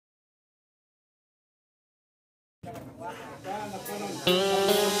Ra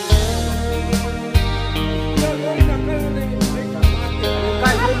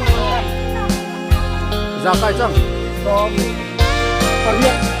cài chăng? Som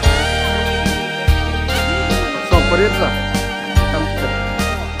pariat ra.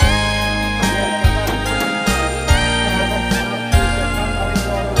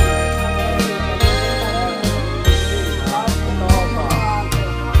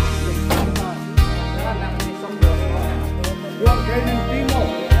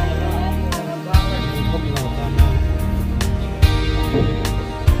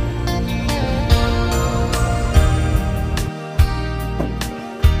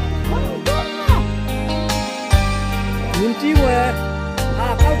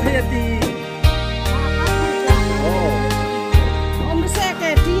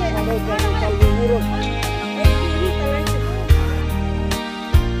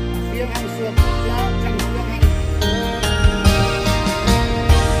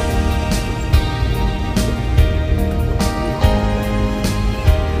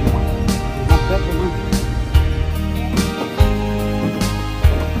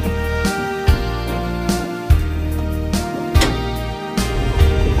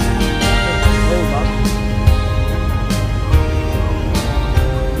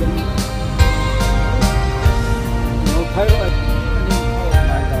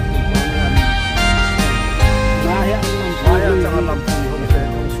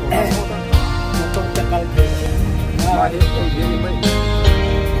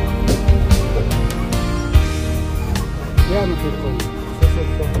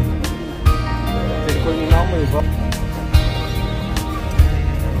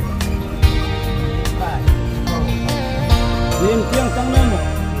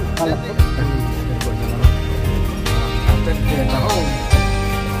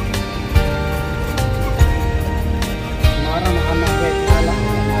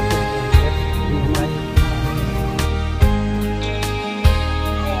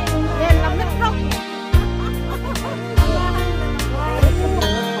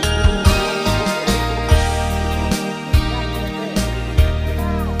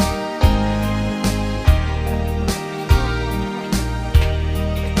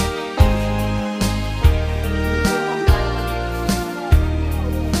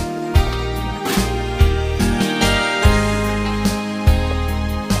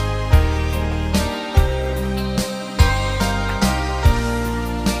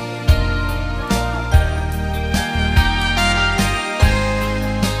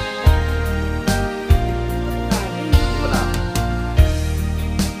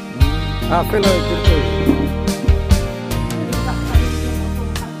 Fellow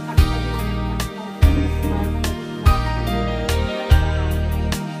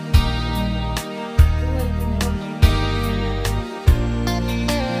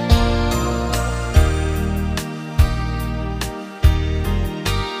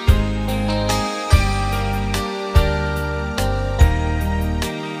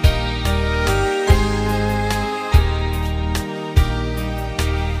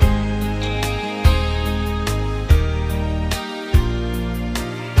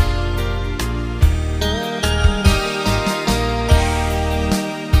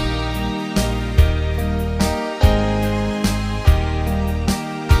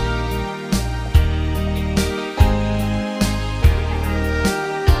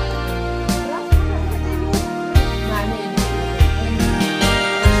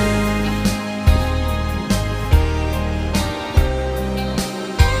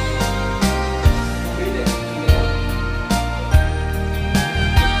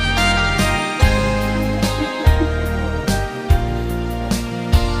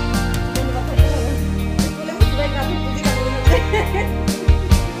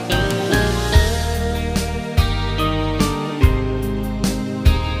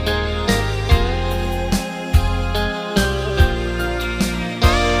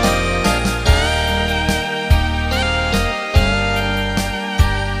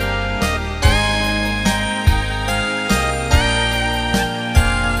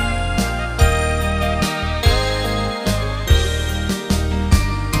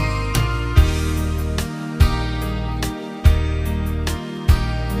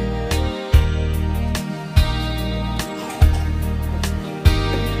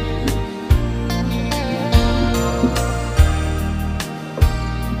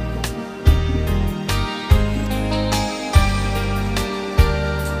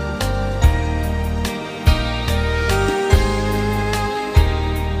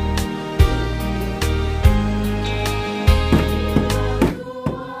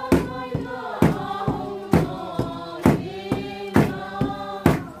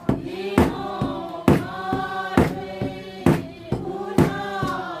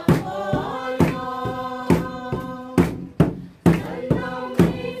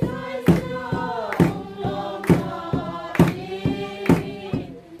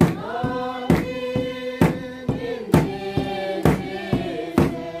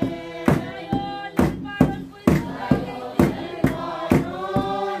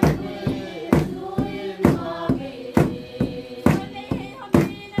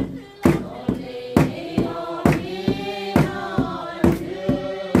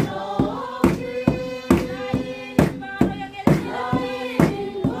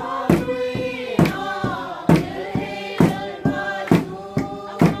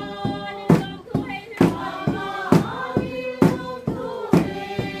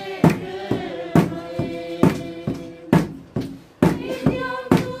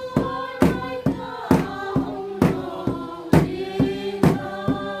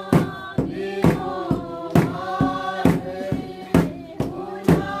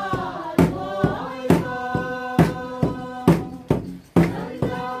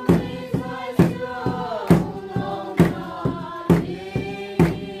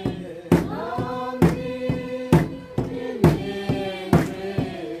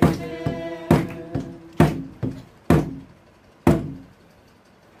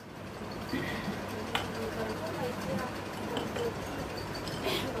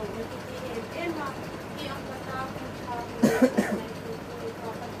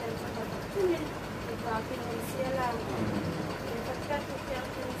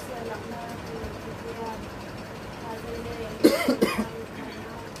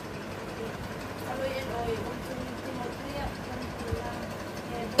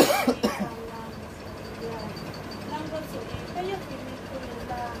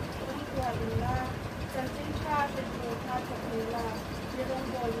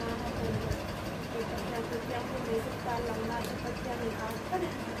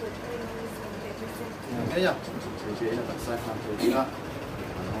Iya, jadi ini tak saya hantar juga.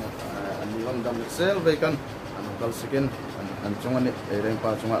 Ani om dam sel vegan, anu kal sekin, ancungan ni,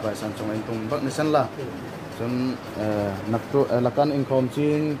 rempa cunga rais ancungan itu bak nisan lah. Jun nak tu lakan income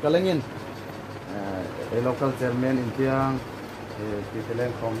cing kalengin, local chairman intiang,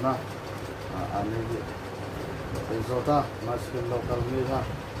 titeleng komna, ani Zota masuk local ni lah,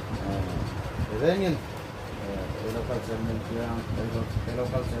 rengin, local chairman intiang,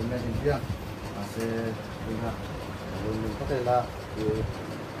 local chairman intiang. Masih ingat belum pakai lah di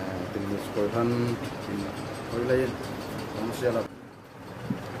tim sekolah tim lain manusia lah.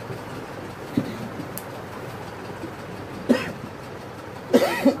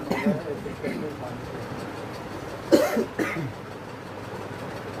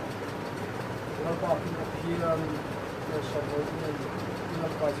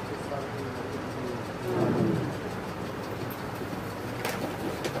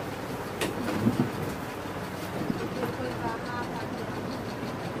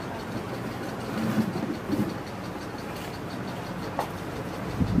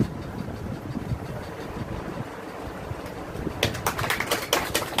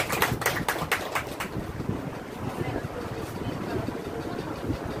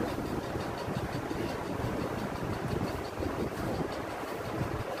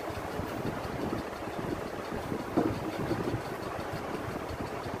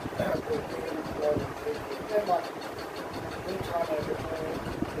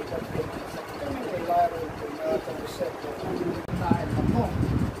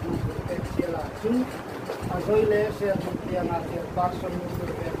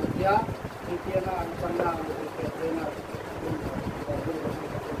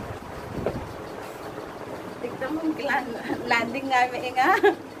 Landing ngay mẹ ngá,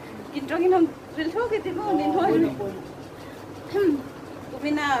 kinh trong cái nông rừng thuốc cái thứ gì thôi.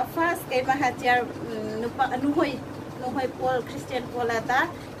 Kumina first kay mahajar nuhoy Pawl Christian Pawl ata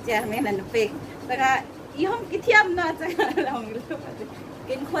chairman and peg. Saka ihom kitiam na sa long lu.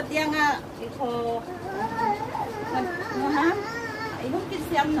 Kin khot dia nga iko ha ihom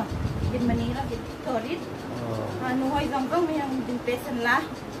kitiam no. Din Manila din torit. Nuhoy ganggang yang din pesan lah.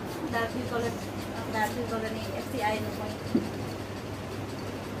 Dartui colony EFCI nuhoy.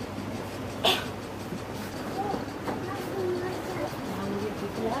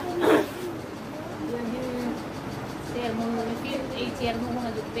 Serhmun mungkin Serhmun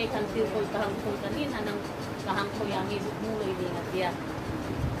mengajuk pekan tirkol kahangkol kanin anang kahangkol yang hidup mulai dengan dia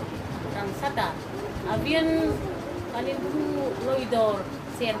orang sada avian kanin dulu loidor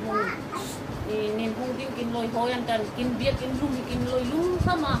Serhmun nin huding kin loy hoyan kan kin biak kin loy lu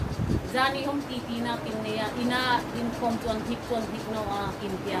sama zani hom titina kin ya ina in kom tuan hik no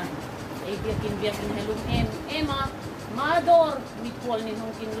kin dia biak kin helum ema Mador mitwal ni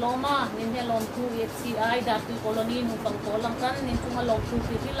mungkin loma nin helon tu EFCI Dartui koloni Nupang kolang kan nin cuma long tu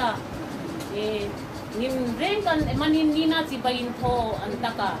sila nin reng kan manin nina si bayin tho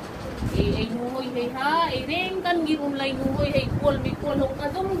antaka nuhoy hei ha reng kan girum lai nuhoy hei kol mi kol hong ka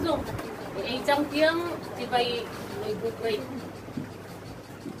zong jang tiang si bay loy bukrei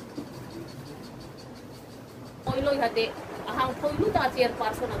loy hate ahang khoi lu ta chair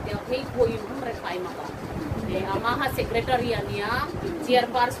person atia hei khoi hum re kai maka amaha secretary ania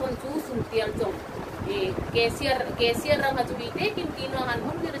chairperson chu sumtial chong cashier rang atu bite kin kino han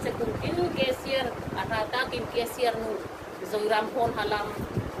hum dire se kin cashier atata kin cashier nu zoiram phone halam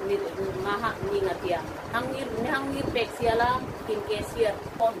ni maha ni ngatia hangir pek siala kin cashier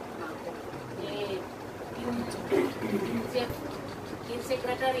phone kin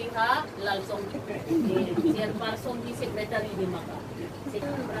secretary ha lalsong chairperson di secretary di maka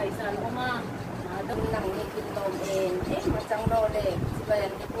secretary braisan oma Nang nikitom macang role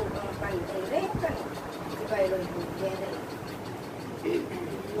sibayan ko ang pandere kan sibayan bugere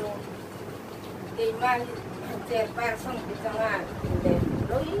kay man chairperson bisangan inde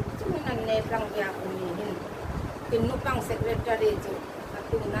loy tunan ne lang ya umihin Nupang secretary ju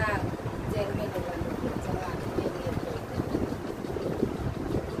atuna chairman dewan bisangan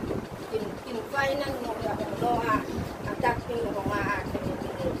kin finance mo ya loa atak pin mo nga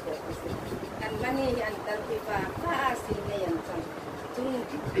mani yang terpipa hasil yang sang tung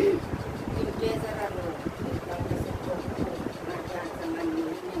impezaran yang kesepuluh macam zaman ini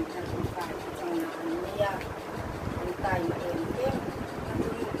yang terpipa sang ania entai main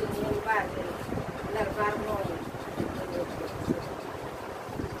tung yang baru larvar noi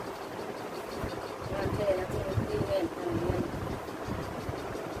nanti tinggal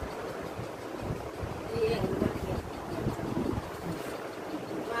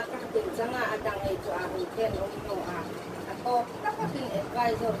adang itu aku ken itu atau apa sih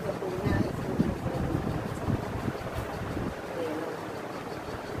advisor ke punya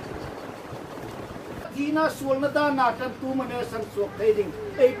Tina suol na da natan tu mana sang suok trading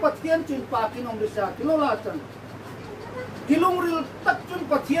pathian chin pa kinom risa kilola chan kilong ril tak chun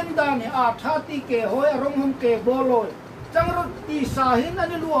pathian da ne thati ke hoi arong hum ke boloi changrot ti sahin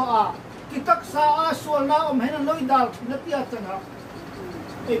ani lua kitak sa suol na hen loi dal natia changa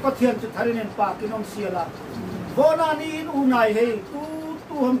pathian chu tharinen pa kinom siala bona ni in unai he tu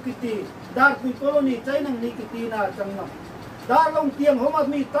hum kiti Dartui colony chainang ni kiti na changna Darlong tiang homat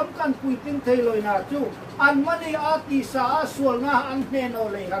mi tamkan puiting thailoi na chu an mani ati sa suol nga an heno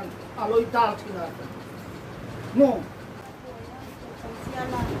lehan aloi dal thina mo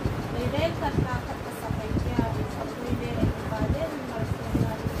siala lele kat ka sampai dia sampai dia badan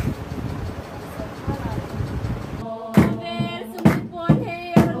marsuna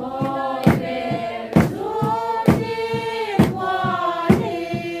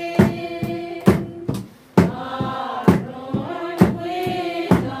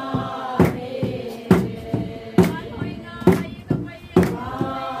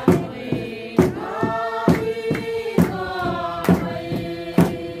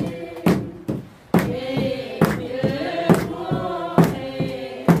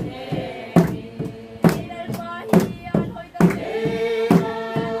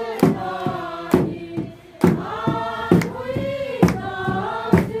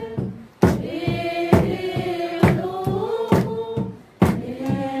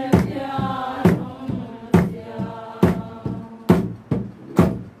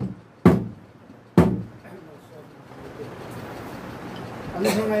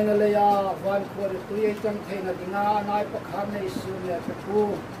Ngayon na laya one quarter tuloy chang thay na dinga nai pakhan na isu niya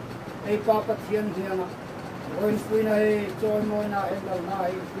kapu ay papathian niya na roin pui na ay join mo na ay dal na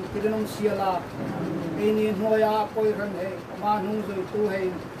ay tirinong siyala ay ni hoya koi ran ay manung zoi tu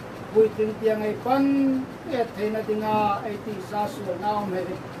ay pui ting tiang ay pan ay thay na dinga ay ti sa su na om ay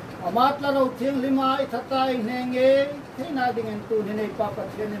amat la raw tiang lima ay tatay nenge thay na dingen tu ni ay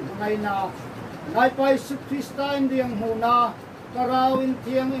papathian ni ngay na nai pai su Kristain diyang muna Karawin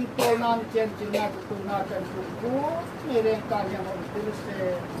tiang in tonan chen china tuna chen ku mere kanya hon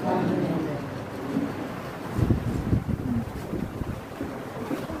tilse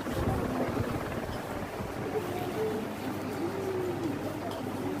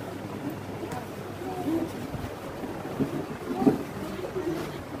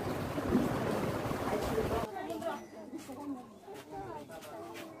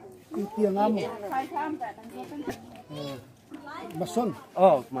tiang amo Mason.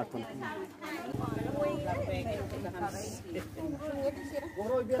 Oh, mason.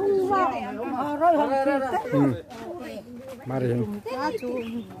 Mari.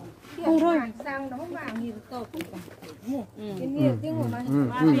 sang đó vàng nhiều tổ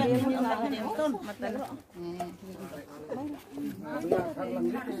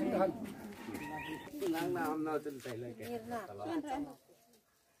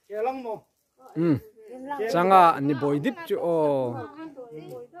Sanga ni boy dip chu o.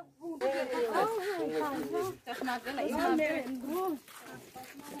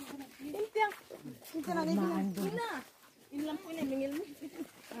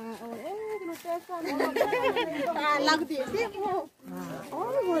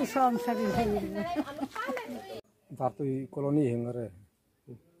 Dartui colony hengare.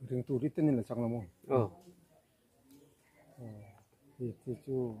 Ring tu ritin ni chang namo. Oh. Itu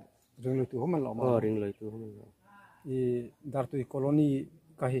chu ring lu tu homan lo ma. Oh, ring lu tu homan lo. I Dartui colony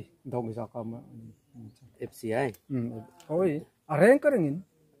kahi dog isa kama. EFCI. Oi, areng ka ringin.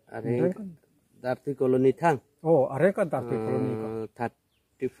 Areng Dartui colony thang. Oh, areng ka Dartui colony ka.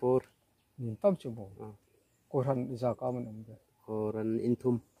 34. Ni tam chu mo. Koran isa kama namde. Koran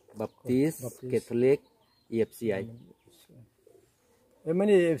Intum Baptist Catholic EFCI.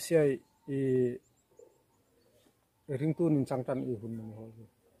 Emani EFCI I ring tu nin changtan I hun mo ho.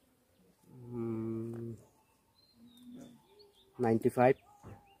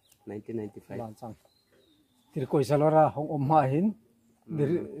 1995. Lan chang. Tir koi salora hong om ma hin.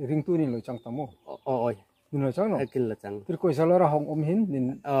 Ring tu nin lo chang tamo. Oi. Nin lo chang no. Akin la chang. Tir koi salora hong om hin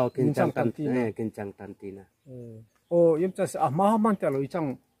nin. Oh, kin chang tantina. Kin chang tantina. Oh, yem chas ma man ta lo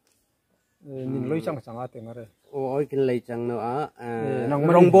chang. Nin lo chang chang ate ngare. Oh, oi kin lai chang no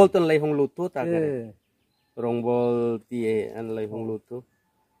rong bol ton lai hong lu tu ta ka. Rong bol ti an lai hong lu tu.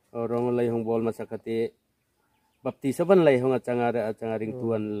 Rong lai hong bol masakati baptisa ban lai hong achanga ring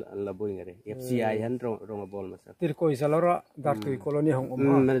tuan laboi ngare EFCI han rong bol masak tir ko isalora Dartui colony hong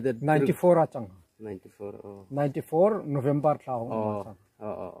 94 achang 94 94 November tha hong oh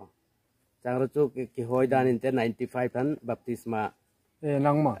chang ro chu ki hoi dan in 95 han baptisma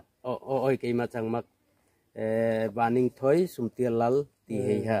nang ma oi ke ma chang mak baning thoi sumtial lal ti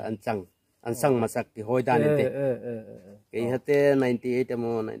he ha an sang masak ti hoi dan in te ke hate 98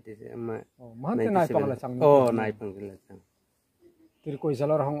 amo 97 ma man te nai pang la chang nai pang la chang tir koi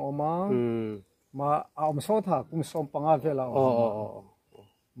salor hang oma ma om so tha kum som panga vela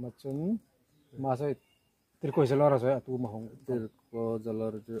ma chun ma so tir koi salor so atu ma hong tir ko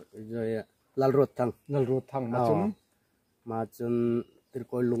jalor jo ya lal rot thang ma chun tir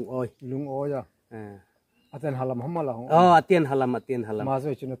koi lung oi ya aten halam hamala hong atien halam ma so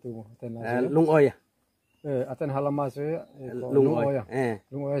chun atu aten lung oi ya aten halam ma so lung oi ya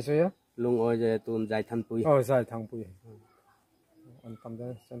lung oi so ya lung oi je tun Zaithangpuia Zaithangpuia an tam da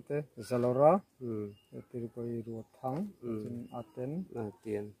sente zalora tir koi ro thang chun aten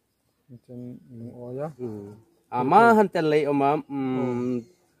chun lung oi ya ama hantel lei oma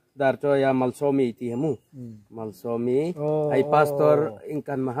Darchawi malsomi ti hamu malsomi ai pastor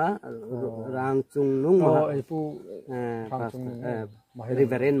ingkan maha rangchung nung maha ai pu rangchung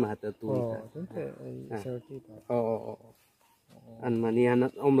reverend maha tu an mani an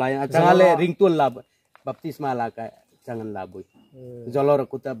omlai achale ringtun lab baptisma la ka jangan labui jolor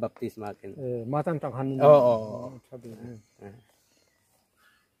kuta baptisma ken matan tang han chabi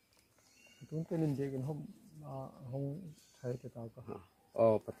tun tenin degen hong thai te ta ka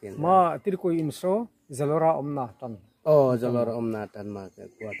patien ma tir ko inso zalora omna tan jalora omna tan ma ke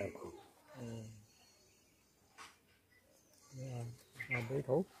kuata ko bei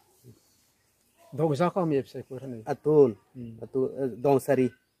tho dong sa ka mi epse ko thani atun dong sari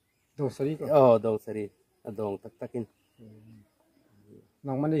ko dong sari adong takin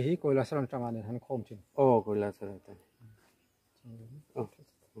nang mani hi ko la saram tanga ne han khom chin ko la saram ta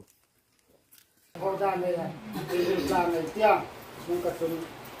Hoda này là làm này tia nhưng cả tuần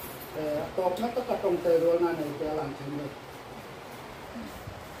top nó tất cả trong tây rồi này tia làm chuyện này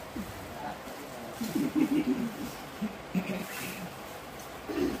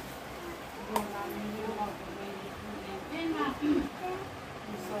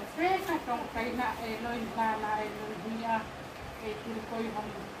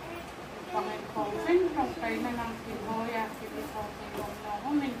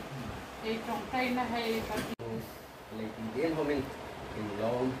trong cây nó hay lấy tiền điên của mình tiền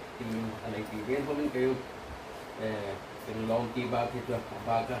lon tiền lấy tiền điên của mình kêu tiền lon tiền ba cái chuột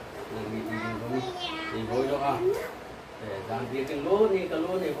ba cái lấy tiền điên của mình tiền hối đó làm việc cái lúa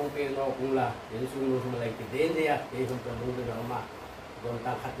này không tiền nó cũng là tiền xuống nó lấy tiền điên đấy à tiền không cần lúa đó mà còn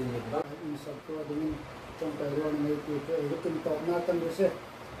ta khát tiền nhiều lắm sắp qua đến trong cây rồi này thì cái kinh tộc na tân rồi sẽ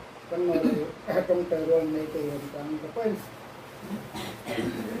cái này trong cây rồi này thì đang có quen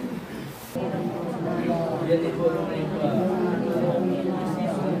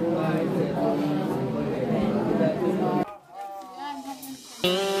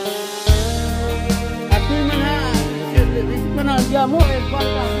mana dia mau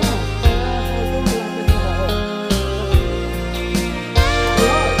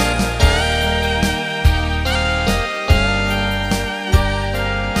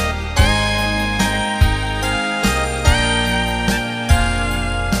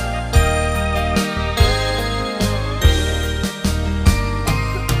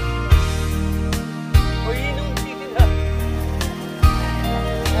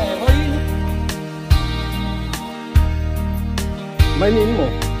mấy miếng một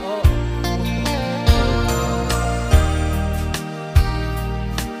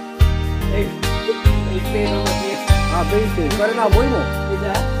bây giờ cái nào mới một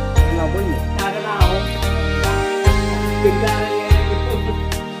cái nào mới một cái nào tìm ra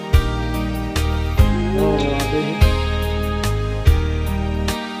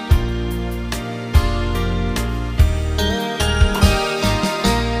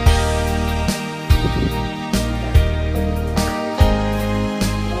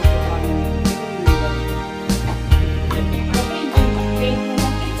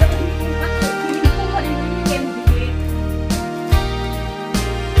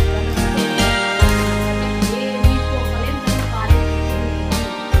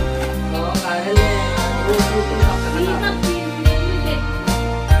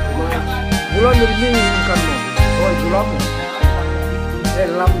bulan ini kan mo soal bulan mo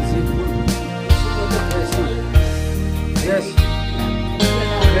lam zin yes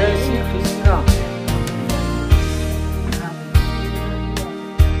Krishna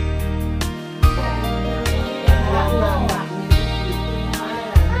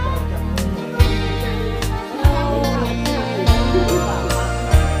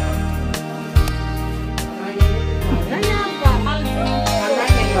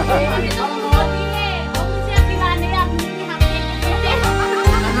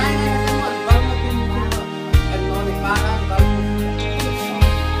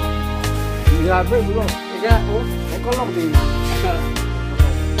ra với bố dạ có lòng thì